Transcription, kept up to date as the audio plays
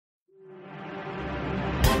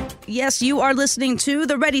Yes, you are listening to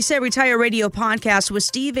the Ready, Set, Retire radio podcast with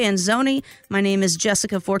Steve Anzoni. My name is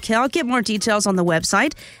Jessica Forkel. Get more details on the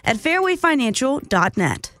website at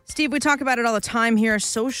fairwayfinancial.net. Steve, we talk about it all the time here,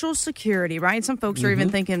 Social Security, right? Some folks are even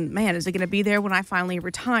thinking, man, is it going to be there when I finally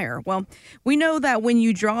retire? Well, we know that when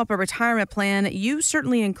you draw up a retirement plan, you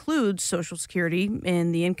certainly include Social Security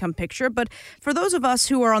in the income picture. But for those of us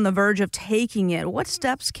who are on the verge of taking it, what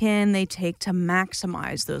steps can they take to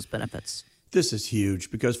maximize those benefits? This is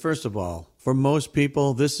huge because, first of all, for most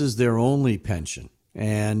people, this is their only pension,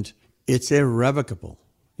 and it's irrevocable,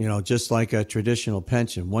 just like a traditional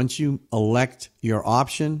pension. Once you elect your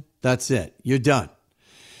option, that's it. You're done.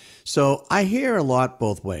 So I hear a lot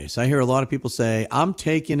both ways. I hear a lot of people say, I'm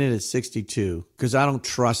taking it at 62 because I don't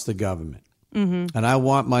trust the government, and I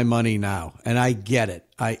want my money now, and I get it.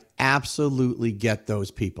 I absolutely get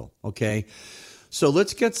those people, okay? So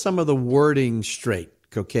let's get some of the wording straight.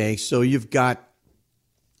 Okay, so you've got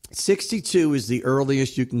 62 is the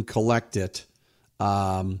earliest you can collect it,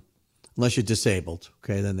 unless you're disabled.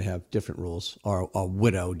 Okay, then they have different rules. Or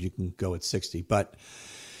widowed, you can go at 60. But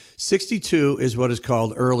 62 is what is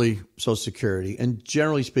called early Social Security. And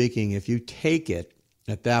generally speaking, if you take it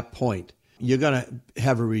at that point, you're going to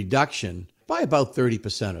have a reduction by about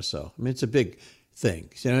 30% or so. I mean, it's a big thing.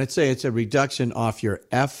 So I'd say it's a reduction off your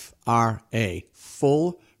FRA,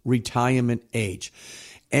 full retirement age.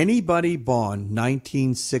 Anybody born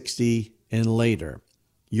 1960 and later,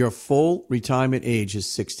 your full retirement age is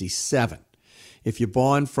 67. If you're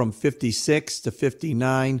born from 56 to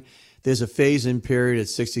 59, there's a phase-in period at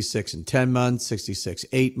 66 and 10 months, 66,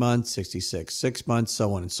 8 months, 66, 6 months,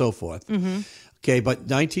 so on and so forth. Okay, but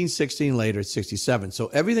 1960 and later, it's 67. So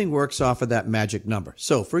everything works off of that magic number.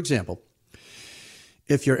 So, for example,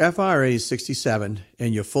 if your FRA is 67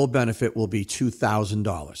 and your full benefit will be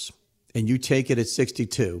 $2,000 and you take it at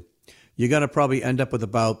 62, you're going to probably end up with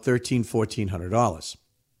about $1,300, $1,400.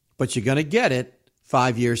 But you're going to get it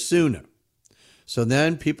 5 years sooner. So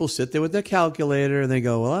then people sit there with their calculator and they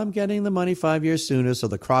go, well, I'm getting the money 5 years sooner, so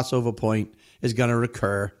the crossover point is going to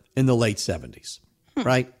recur in the late 70s,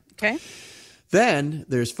 right? Okay. Then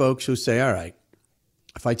there's folks who say, all right,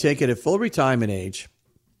 if I take it at full retirement age,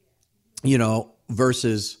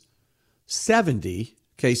 versus 70,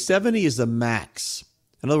 okay, 70 is the max.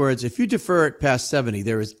 In other words, if you defer it past 70,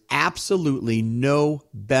 there is absolutely no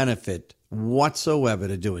benefit whatsoever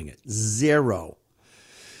to doing it. Zero.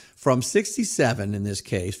 From 67, in this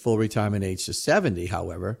case, full retirement age to 70,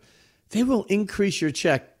 however, they will increase your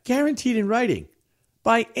check, guaranteed in writing,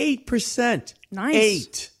 by 8%. Nice.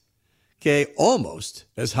 8. Okay, almost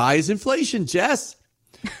as high as inflation, Jess.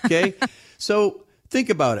 Okay, so think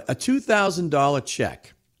about it. A $2,000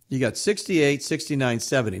 check. You got 68, 69,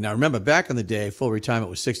 70. Now, remember, back in the day, full retirement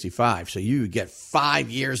was 65. So you would get 5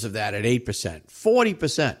 years of that at 8%,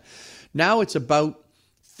 40%. Now it's about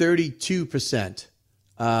 32%,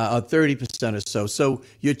 or 30% or so. So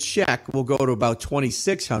your check will go to about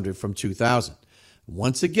 $2,600 from 2000.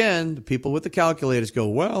 Once again, the people with the calculators go,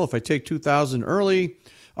 well, if I take 2000 early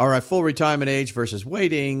or at full retirement age versus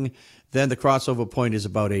waiting, then the crossover point is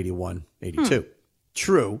about 81, 82.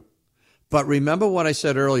 True. But remember what I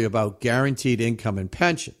said earlier about guaranteed income and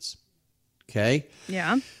pensions, okay?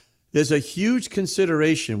 Yeah. There's a huge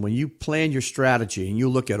consideration when you plan your strategy and you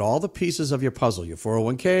look at all the pieces of your puzzle, your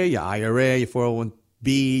 401k, your IRA, your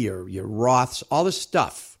 401b, your Roths, all this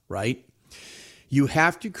stuff, right? You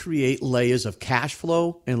have to create layers of cash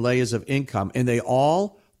flow and layers of income, and they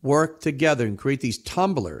all work together and create these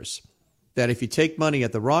tumblers that if you take money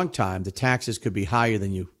at the wrong time, the taxes could be higher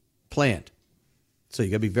than you planned. So you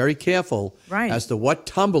got to be very careful as to what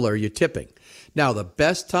tumbler you're tipping. Now, the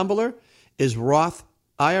best tumbler is Roth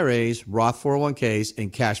IRAs, Roth 401ks,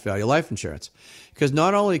 and cash value life insurance. Because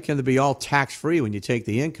not only can they be all tax-free when you take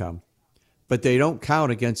the income, but they don't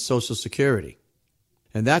count against Social Security.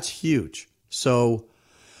 And that's huge. So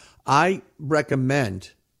I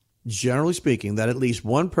recommend, generally speaking, that at least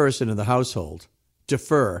one person in the household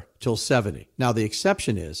defer till 70. Now, the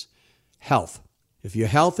exception is health. If your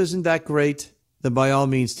health isn't that great, then by all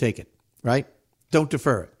means take it, right? Don't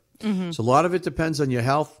defer it. So a lot of it depends on your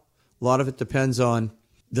health. A lot of it depends on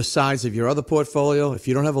the size of your other portfolio. If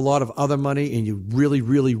you don't have a lot of other money and you really,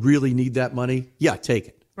 really, really need that money, yeah, take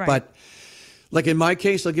it. Right. But like in my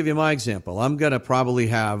case, I'll give you my example. I'm going to probably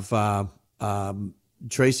have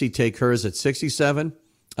Tracy take hers at 67,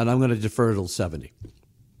 and I'm going to defer till 70.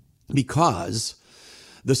 Because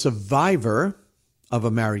the survivor of a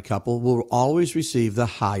married couple will always receive the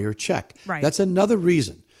higher check. Right. That's another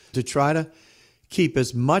reason to try to keep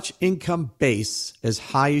as much income base as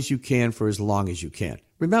high as you can for as long as you can.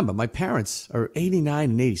 Remember, my parents are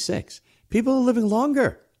 89 and 86. People are living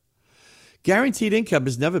longer. Guaranteed income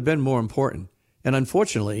has never been more important. And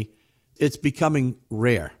unfortunately, it's becoming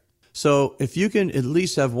rare. So if you can at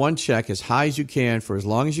least have one check as high as you can for as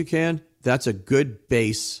long as you can, that's a good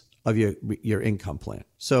base of your income plan.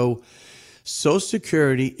 So Social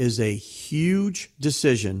Security is a huge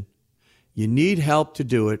decision. You need help to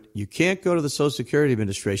do it. You can't go to the Social Security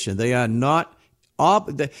Administration. They are not,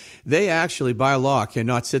 they actually by law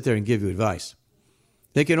cannot sit there and give you advice.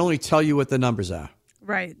 They can only tell you what the numbers are.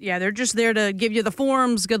 Right. Yeah, they're just there to give you the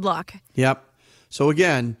forms. Good luck. Yep. So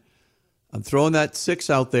again, I'm throwing that 6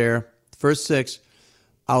 out there, first 6.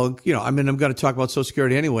 I'm going to talk about Social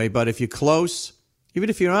Security anyway, but if you're close, even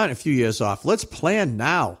if you're not a few years off, let's plan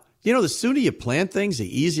now. The sooner you plan things,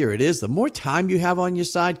 the easier it is. The more time you have on your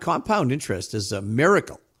side, compound interest is a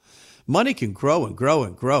miracle. Money can grow and grow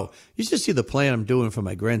and grow. You should see the plan I'm doing for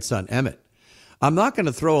my grandson, Emmett. I'm not going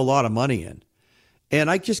to throw a lot of money in. And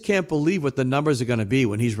I just can't believe what the numbers are going to be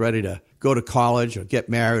when he's ready to go to college or get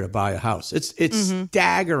married or buy a house. It's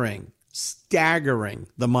staggering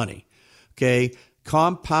the money. Okay.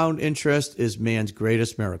 Compound interest is man's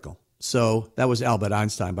greatest miracle. So that was Albert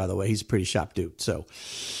Einstein, by the way. He's a pretty sharp dude. So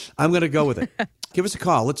I'm going to go with it. Give us a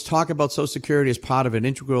call. Let's talk about Social Security as part of an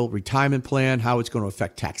integral retirement plan, how it's going to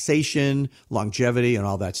affect taxation, longevity, and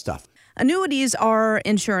all that stuff. Annuities are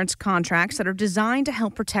insurance contracts that are designed to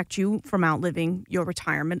help protect you from outliving your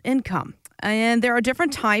retirement income. And there are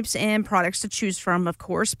different types and products to choose from, of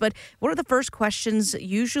course. But one of the first questions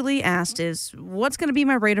usually asked is, what's going to be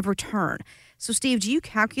my rate of return? So, Steve, do you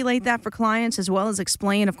calculate that for clients as well as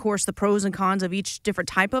explain, of course, the pros and cons of each different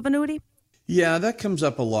type of annuity? Yeah, that comes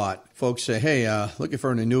up a lot. Folks say, hey, looking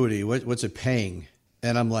for an annuity, what's it paying?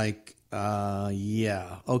 And I'm like,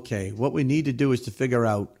 yeah, okay. What we need to do is to figure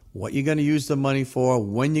out what you're going to use the money for,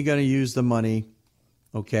 when you're going to use the money,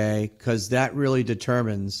 okay? Because that really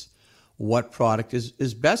determines what product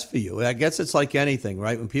is best for you. I guess it's like anything,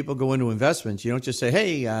 right? When people go into investments, you don't just say,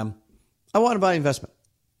 hey, I want to buy investment.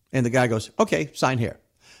 And the guy goes, okay, sign here.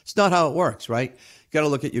 It's not how it works, right? You got to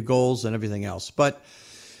look at your goals and everything else. But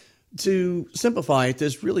to simplify it,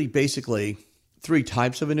 there's really basically 3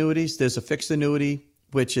 types of annuities. There's a fixed annuity,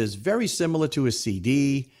 which is very similar to a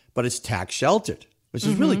CD, but it's tax sheltered, which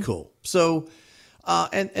is really cool. So,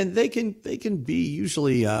 and they can be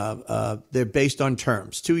usually they're based on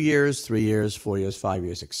terms: 2 years, 3 years, 4 years, 5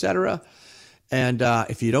 years, etc. And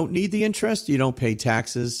if you don't need the interest, you don't pay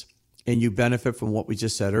taxes, and you benefit from what we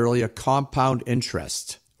just said earlier: compound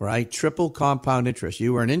interest, right? Triple compound interest.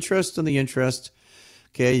 You earn interest on the interest.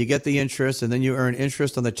 Okay, you get the interest, and then you earn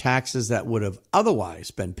interest on the taxes that would have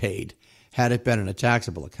otherwise been paid had it been in a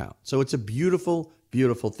taxable account. So it's a beautiful,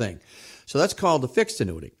 beautiful thing. So that's called a fixed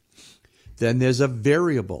annuity. Then there's a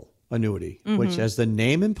variable annuity, which, as the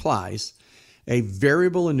name implies, a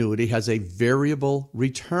variable annuity has a variable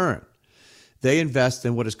return. They invest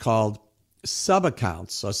in what is called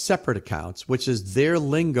sub-accounts or separate accounts, which is their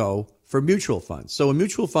lingo for mutual funds. So a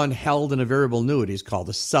mutual fund held in a variable annuity is called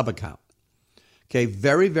a sub-account. Okay,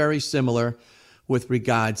 very, very similar with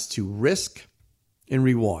regards to risk and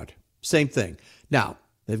reward. Same thing. Now,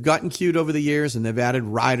 they've gotten cute over the years, and they've added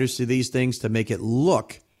riders to these things to make it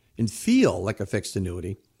look and feel like a fixed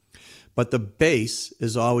annuity. But the base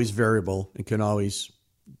is always variable and can always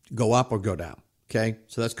go up or go down. Okay,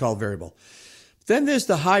 so that's called variable. Then there's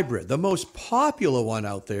the hybrid. The most popular one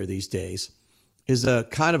out there these days is a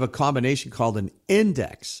kind of a combination called an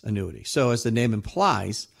index annuity. So as the name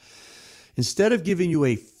implies, instead of giving you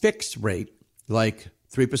a fixed rate, like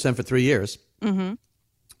 3% for 3 years,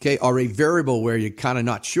 okay, or a variable where you're kind of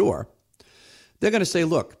not sure, they're going to say,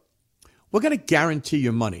 look, we're going to guarantee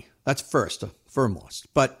your money. That's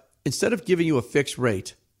foremost. But instead of giving you a fixed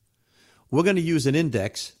rate, we're going to use an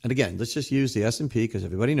index. And again, let's just use the S&P because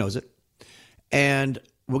everybody knows it. And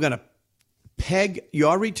we're going to peg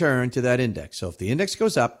your return to that index. So if the index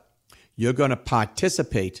goes up, you're going to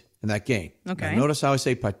participate in that gain. Okay. Now, notice how I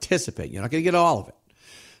say participate. You're not going to get all of it.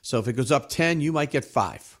 So if it goes up 10, you might get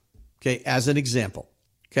 5. Okay, as an example.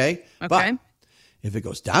 Okay? But if it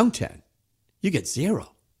goes down 10, you get 0.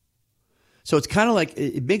 So it's kind of like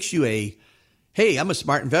it makes you hey, I'm a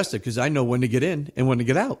smart investor because I know when to get in and when to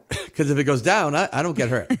get out. Because if it goes down, I don't get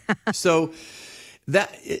hurt. So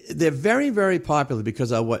that they're very, very popular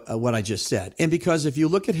because of what I just said. And because if you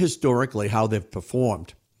look at historically how they've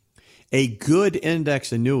performed, a good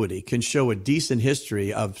index annuity can show a decent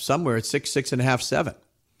history of somewhere at 6, 6.5, 7.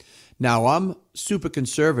 Now, I'm super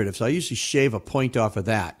conservative, so I usually shave a point off of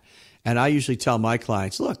that. And I usually tell my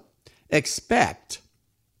clients, look, expect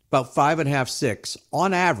about 5.5, 6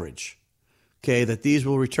 on average, okay, that these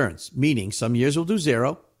will return. Meaning some years will do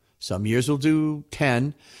 0, some years will do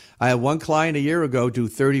 10. I had one client a year ago do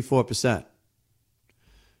 34%.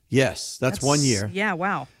 Yes, that's 1 year. Yeah,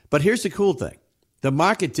 wow. But here's the cool thing. The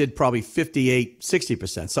market did probably 58,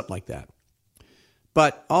 60%, something like that.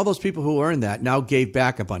 But all those people who earned that now gave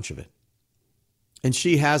back a bunch of it. And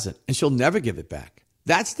she hasn't, and she'll never give it back.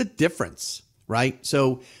 That's the difference, right?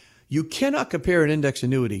 So you cannot compare an index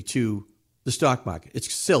annuity to the stock market.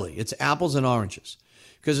 It's silly. It's apples and oranges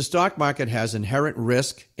because the stock market has inherent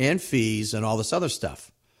risk and fees and all this other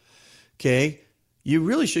stuff. Okay? You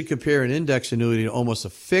really should compare an index annuity to almost a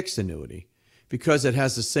fixed annuity because it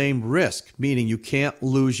has the same risk, meaning you can't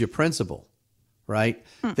lose your principal, right?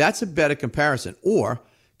 That's a better comparison. Or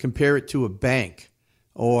compare it to a bank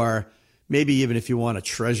or maybe even if you want a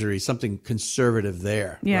treasury, something conservative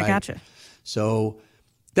there. Yeah, right? I gotcha. So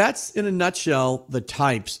that's in a nutshell the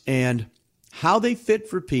types, and how they fit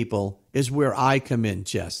for people is where I come in,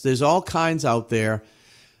 Jess. There's all kinds out there,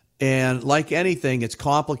 and like anything, it's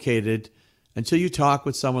complicated until you talk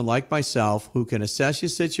with someone like myself who can assess your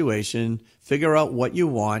situation, figure out what you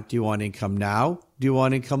want. Do you want income now? Do you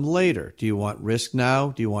want income later? Do you want risk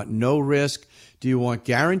now? Do you want no risk? Do you want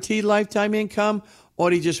guaranteed lifetime income? Or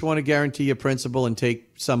do you just want to guarantee your principal and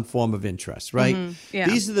take some form of interest, right? Yeah.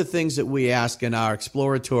 These are the things that we ask in our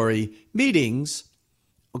exploratory meetings,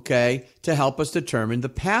 okay, to help us determine the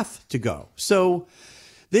path to go. So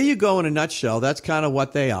there you go in a nutshell. That's kind of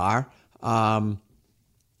what they are. And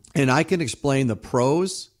I can explain the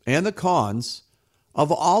pros and the cons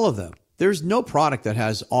of all of them. There's no product that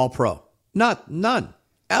has all pro. None,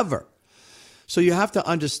 ever. So you have to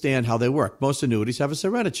understand how they work. Most annuities have a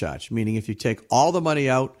surrender charge, meaning if you take all the money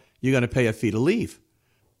out, you're going to pay a fee to leave.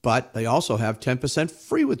 But they also have 10%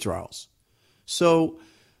 free withdrawals. So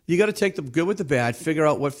you got to take the good with the bad, figure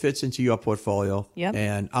out what fits into your portfolio. Yep.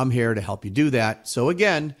 And I'm here to help you do that. So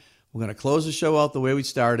again, we're going to close the show out the way we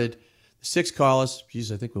started. 6 callers.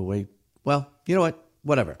 Geez, I think we'll wait. Well, you know what?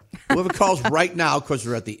 Whatever. Whoever calls right now, because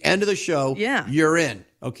we're at the end of the show, Yeah. You're in.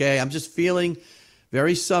 Okay? I'm just feeling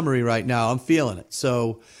very summary right now. I'm feeling it.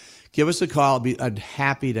 So give us a call. I'd be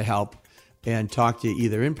happy to help and talk to you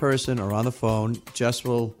either in person or on the phone. Jess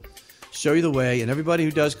will show you the way. And everybody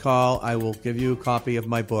who does call, I will give you a copy of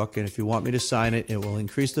my book. And if you want me to sign it, it will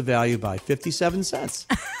increase the value by 57 cents.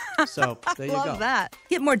 So there you go. Love that.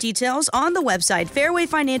 Get more details on the website,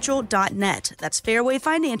 fairwayfinancial.net. That's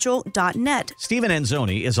fairwayfinancial.net. Steven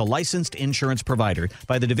Anzoni is a licensed insurance provider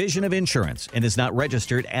by the Division of Insurance and is not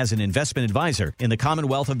registered as an investment advisor in the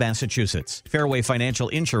Commonwealth of Massachusetts. Fairway Financial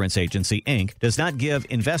Insurance Agency, Inc. does not give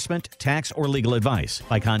investment, tax, or legal advice.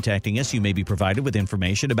 By contacting us, you may be provided with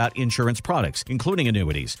information about insurance products, including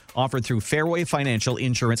annuities, offered through Fairway Financial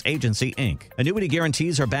Insurance Agency, Inc. Annuity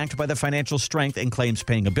guarantees are backed by the financial strength and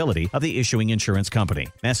claims-paying ability of the issuing insurance company.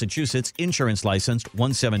 Massachusetts Insurance Licensed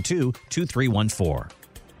 1722314.